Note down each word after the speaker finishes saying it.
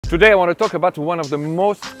Today I want to talk about one of the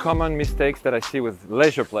most common mistakes that I see with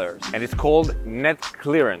leisure players, and it's called net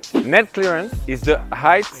clearance. Net clearance is the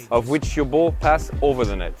height of which your ball passes over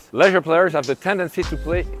the net. Leisure players have the tendency to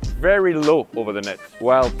play very low over the net,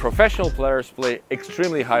 while professional players play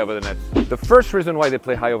extremely high over the net. The first reason why they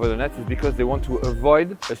play high over the net is because they want to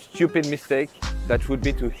avoid a stupid mistake that would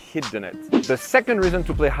be to hit the net. The second reason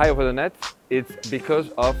to play high over the net is because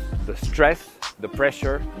of the stress, the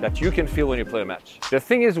pressure that you can feel when you play a match. The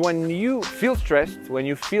thing is, when you feel stressed, when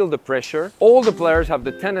you feel the pressure, all the players have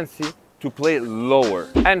the tendency to play lower.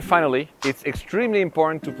 And finally, it's extremely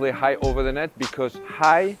important to play high over the net because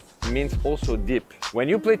high means also deep. When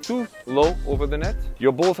you play too low over the net,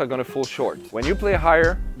 your balls are going to fall short. When you play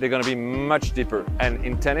higher, they're going to be much deeper. And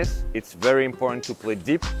in tennis, it's very important to play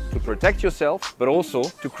deep to protect yourself, but also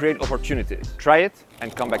to create opportunities. Try it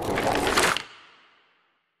and come back to me.